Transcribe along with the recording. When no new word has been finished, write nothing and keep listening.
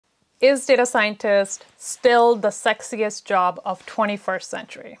Is data scientist still the sexiest job of 21st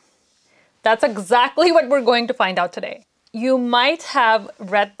century? That's exactly what we're going to find out today. You might have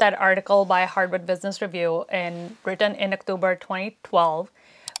read that article by Harvard Business Review written in October 2012,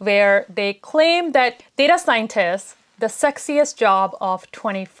 where they claim that data scientists, the sexiest job of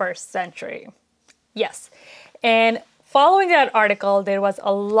 21st century. Yes. And following that article, there was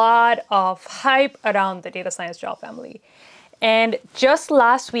a lot of hype around the data science job family. And just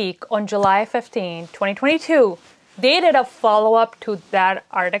last week, on July 15, 2022, they did a follow-up to that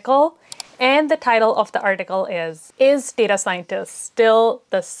article. And the title of the article is Data Scientist Still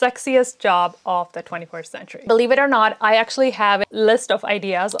the Sexiest Job of the 21st Century? Believe it or not, I actually have a list of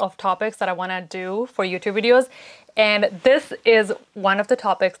ideas of topics that I want to do for YouTube videos. And this is one of the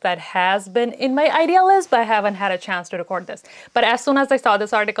topics that has been in my idea list, but I haven't had a chance to record this. But as soon as I saw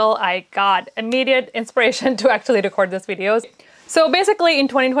this article, I got immediate inspiration to actually record this video. So basically, in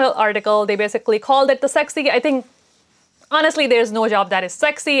 2012 article, they basically called it the sexy. I think, honestly, there's no job that is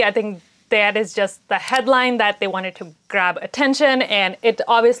sexy. I think that is just the headline that they wanted to grab attention, and it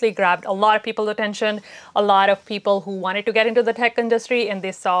obviously grabbed a lot of people's attention, a lot of people who wanted to get into the tech industry, and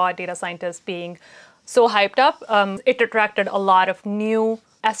they saw data scientists being so hyped up. It attracted a lot of new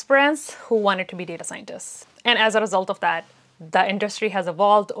aspirants who wanted to be data scientists. And as a result of that, the industry has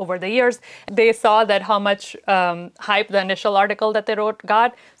evolved over the years. They saw that how much hype the initial article that they wrote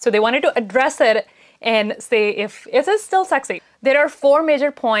got, so they wanted to address it and say if it is still sexy. There are 4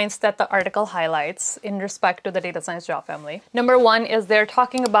 major points that the article highlights in respect to the data science job family. Number 1 is they're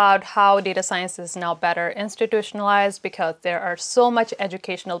talking about how data science is now better institutionalized because there are so much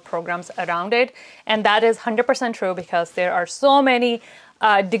educational programs around it. And that is 100% true because there are so many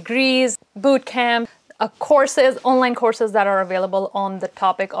degrees, boot camp, courses, online courses that are available on the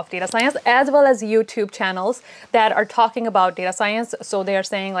topic of data science, as well as YouTube channels that are talking about data science. So they are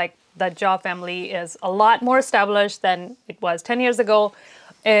saying like, the job family is a lot more established than it was 10 years ago.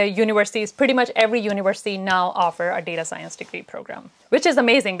 Universities, pretty much every university now offer a data science degree program, which is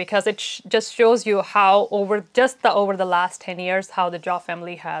amazing because it just shows you how over the last 10 years, how the job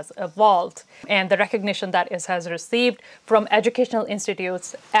family has evolved and the recognition that it has received from educational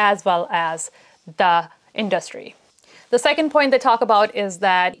institutes as well as the industry. The second point they talk about is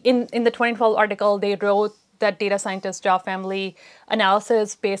that in the 2012 article, they wrote that data scientist job family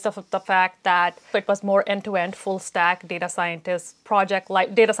analysis based off of the fact that it was more end-to-end full stack data science project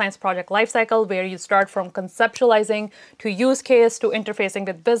lifecycle, where you start from conceptualizing to use case to interfacing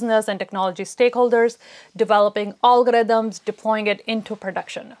with business and technology stakeholders, developing algorithms, deploying it into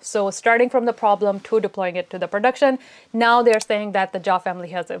production. So starting from the problem to deploying it to the production. Now they're saying that the job family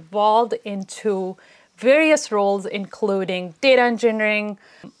has evolved into various roles, including data engineering,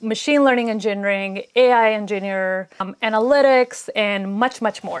 machine learning engineering, AI engineer, analytics, and much,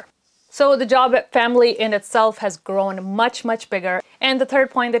 much more. So the job family in itself has grown much, much bigger. And the third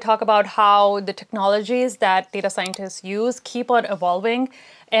point, they talk about how the technologies that data scientists use keep on evolving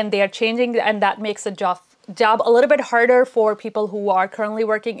and they are changing, and that makes the job a little bit harder for people who are currently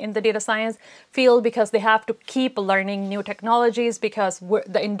working in the data science field because they have to keep learning new technologies because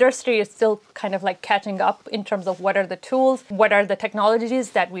the industry is still kind of like catching up in terms of what are the tools, what are the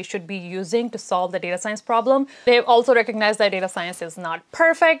technologies that we should be using to solve the data science problem. They've also recognized that data science is not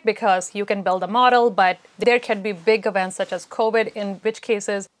perfect because you can build a model, but there can be big events such as COVID, in which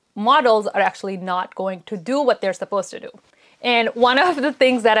cases models are actually not going to do what they're supposed to do. And one of the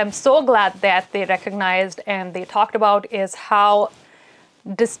things that I'm so glad that they recognized and they talked about is how,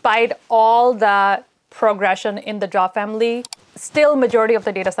 despite all the progression in the job family, still majority of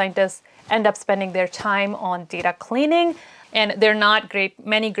the data scientists end up spending their time on data cleaning, and there are not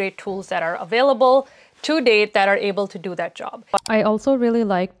many great tools that are available to date that are able to do that job. I also really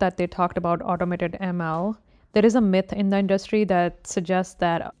liked that they talked about automated ML. There is a myth in the industry that suggests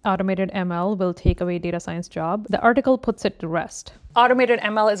that automated ML will take away data science job. The article puts it to rest. Automated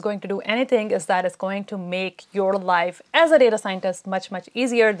ML is going to do anything is that it's going to make your life as a data scientist much, much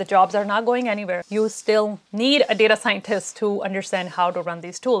easier. The jobs are not going anywhere. You still need a data scientist to understand how to run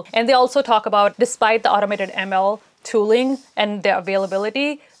these tools. And they also talk about, despite the automated ML tooling and the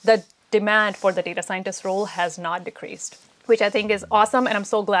availability, the demand for the data scientist role has not decreased, which I think is awesome. And I'm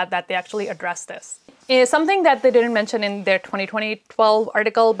so glad that they actually addressed this. Is something that they didn't mention in their 2012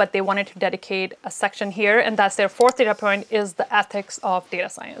 article, but they wanted to dedicate a section here, and that's their 4th data point, is the ethics of data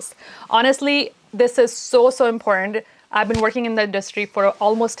science. Honestly, this is so important. I've been working in the industry for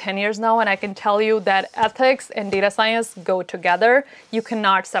almost 10 years now, and I can tell you that ethics and data science go together. You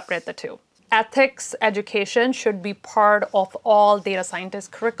cannot separate the two. Ethics education should be part of all data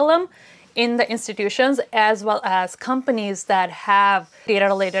scientist curriculum. in the institutions as well as companies that have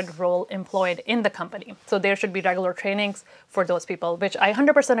data-related role employed in the company. So there should be regular trainings for those people, which I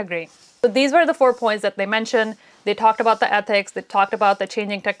 100% agree. So these were the 4 points that they mentioned. They talked about the ethics, they talked about the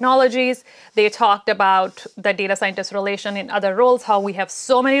changing technologies, they talked about the data scientist relation in other roles, how we have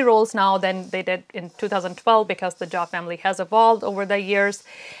so many roles now than they did in 2012 because the job family has evolved over the years,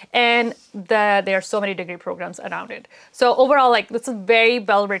 and there are so many degree programs around it. So overall, like, this is a very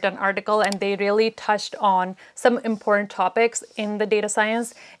well-written article, and they really touched on some important topics in the data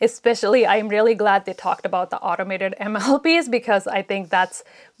science. Especially, I'm really glad they talked about the automated ML piece, because I think that's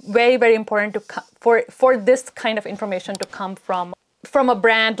very, very important for this kind of information to come from a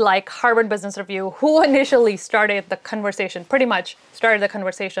brand like Harvard Business Review, who initially started the conversation, pretty much started the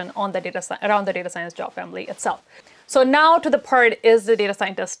conversation on the around the data science job family itself. So now to the part, is the data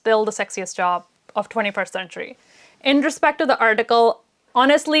scientist still the sexiest job of 21st century? In respect to the article,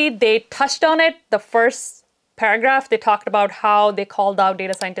 honestly, they touched on it. The first paragraph, they talked about how they called out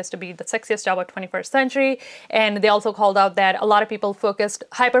data scientists to be the sexiest job of 21st century. And they also called out that a lot of people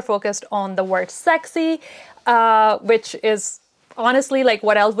hyper-focused on the word sexy, which is honestly, like,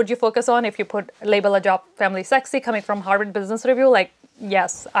 what else would you focus on if you label a job family sexy coming from Harvard Business Review? Like,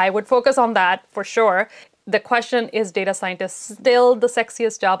 yes, I would focus on that for sure. The question is, data scientists still the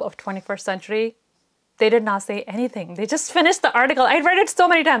sexiest job of 21st century? They did not say anything. They just finished the article. I read it so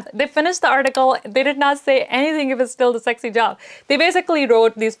many times. They finished the article. They did not say anything if it's still the sexy job. They basically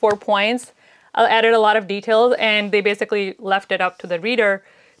wrote these 4 points, added a lot of details, and they basically left it up to the reader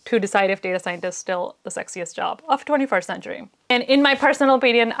to decide if data scientist is still the sexiest job of 21st century. And in my personal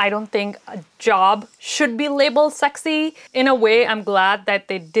opinion, I don't think a job should be labeled sexy. In a way, I'm glad that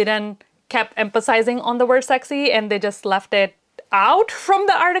they didn't kept emphasizing on the word sexy and they just left it out from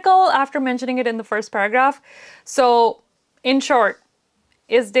the article after mentioning it in the first paragraph. So in short,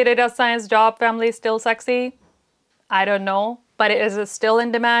 is data science job family still sexy? I don't know. But is it still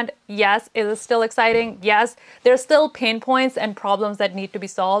in demand? Yes. Is it still exciting? Yes. There's still pain points and problems that need to be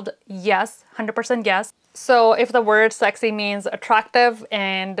solved? Yes. 100% yes. So if the word sexy means attractive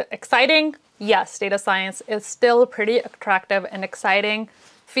and exciting, yes, data science is still pretty attractive and exciting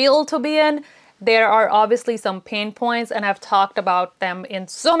field to be in. There are obviously some pain points, and I've talked about them in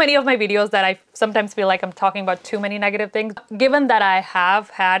so many of my videos that I sometimes feel like I'm talking about too many negative things. Given that I have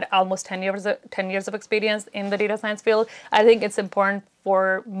had almost 10 years of experience in the data science field, I think it's important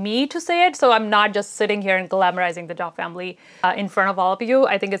for me to say it, so I'm not just sitting here and glamorizing the job family in front of all of you.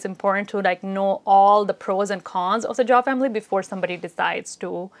 I think it's important to know all the pros and cons of the job family before somebody decides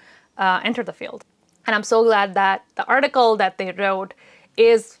to enter the field. And I'm so glad that the article that they wrote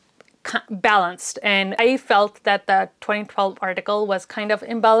is balanced, and I felt that the 2012 article was kind of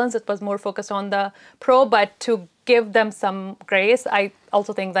imbalanced. It was more focused on the pro, but to give them some grace, I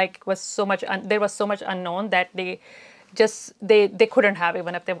also think there was so much unknown that they couldn't have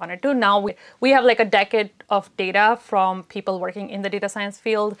even if they wanted to. Now we have like a decade of data from people working in the data science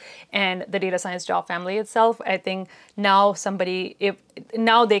field and the data science job family itself. I think now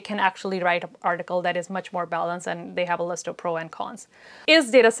now they can actually write an article that is much more balanced and they have a list of pros and cons.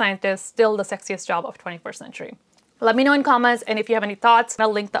 Is data scientist still the sexiest job of 21st century? Let me know in comments, and if you have any thoughts,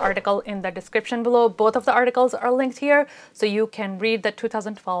 I'll link the article in the description below. Both of the articles are linked here, so you can read the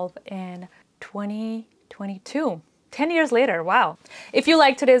 2012 and 2022. 10 years later, wow. If you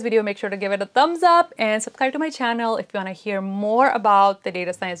liked today's video, make sure to give it a thumbs up and subscribe to my channel if you want to hear more about the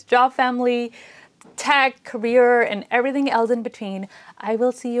data science job family, tech, career, and everything else in between. I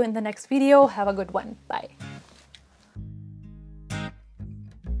will see you in the next video. Have a good one. Bye.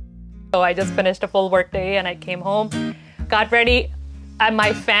 So I just finished a full work day and I came home, got ready.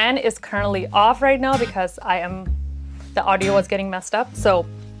 My fan is currently off right now because the audio was getting messed up. So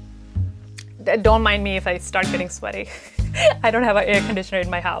don't mind me if I start getting sweaty. I don't have an air conditioner in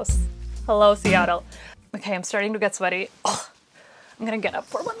my house. Hello, Seattle. Okay, I'm starting to get sweaty. Oh, I'm gonna get up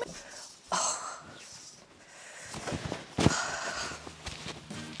for 1 minute. Oh.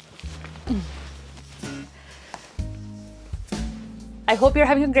 I hope you're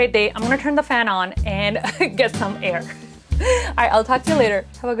having a great day. I'm gonna turn the fan on and get some air. All right, I'll talk to you later.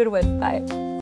 Have a good one. Bye.